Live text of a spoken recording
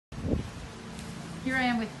Here I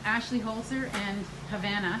am with Ashley Holzer and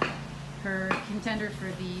Havanna, her contender for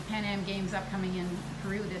the Pan Am Games upcoming in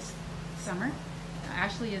Peru this summer.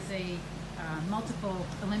 Ashley is a multiple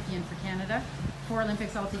Olympian for Canada, 4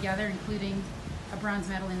 Olympics altogether, including a bronze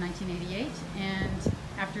medal in 1988. And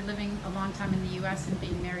after living a long time in the U.S. and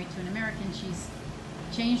being married to an American, she's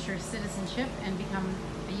changed her citizenship and become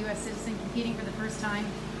a U.S. citizen, competing for the first time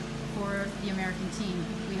for the American team,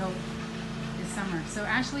 we hope, this summer. So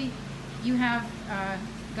Ashley, you have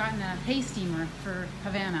gotten a hay steamer for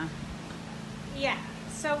Havanna. Yeah,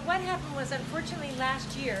 so what happened was, unfortunately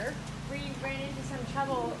last year we ran into some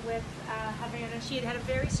trouble with Havanna. She had had a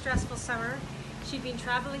very stressful summer. She'd been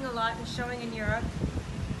traveling a lot and showing in Europe,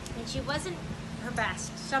 and she wasn't her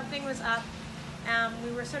best. Something was up.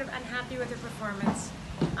 We were sort of unhappy with her performance.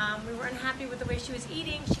 We were unhappy with the way she was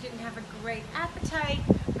eating. She didn't have a great appetite.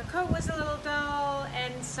 Her coat was a little dull,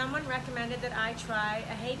 and someone recommended that I try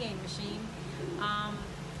a hay game machine.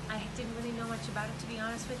 I didn't really know much about it, to be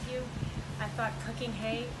honest with you. I thought, cooking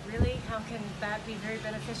hay, really? How can that be very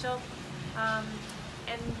beneficial?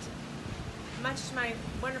 And much to my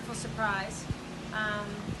wonderful surprise, a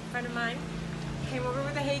friend of mine came over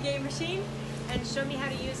with a hay game machine and showed me how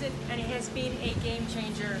to use it, and it has been a game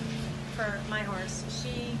changer for my horse.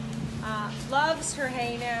 She loves her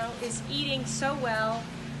hay now, is eating so well,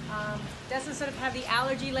 doesn't sort of have the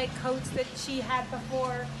allergy-like coats that she had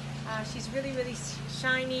before. She's really, really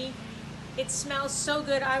shiny. It smells so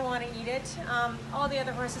good, I want to eat it. All the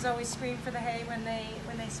other horses always scream for the hay when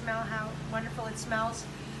they smell how wonderful it smells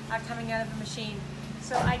coming out of the machine.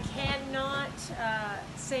 So I cannot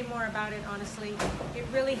say more about it, honestly. It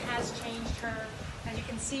really has changed her. As you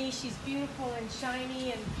can see, she's beautiful and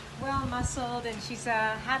shiny and well-muscled, and she's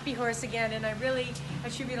a happy horse again, and I really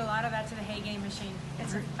attribute a lot of that to the hay game machine.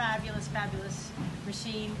 It's a fabulous, fabulous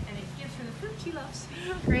machine, and it gives her the fruit she loves.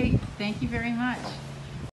 Great. Thank you very much.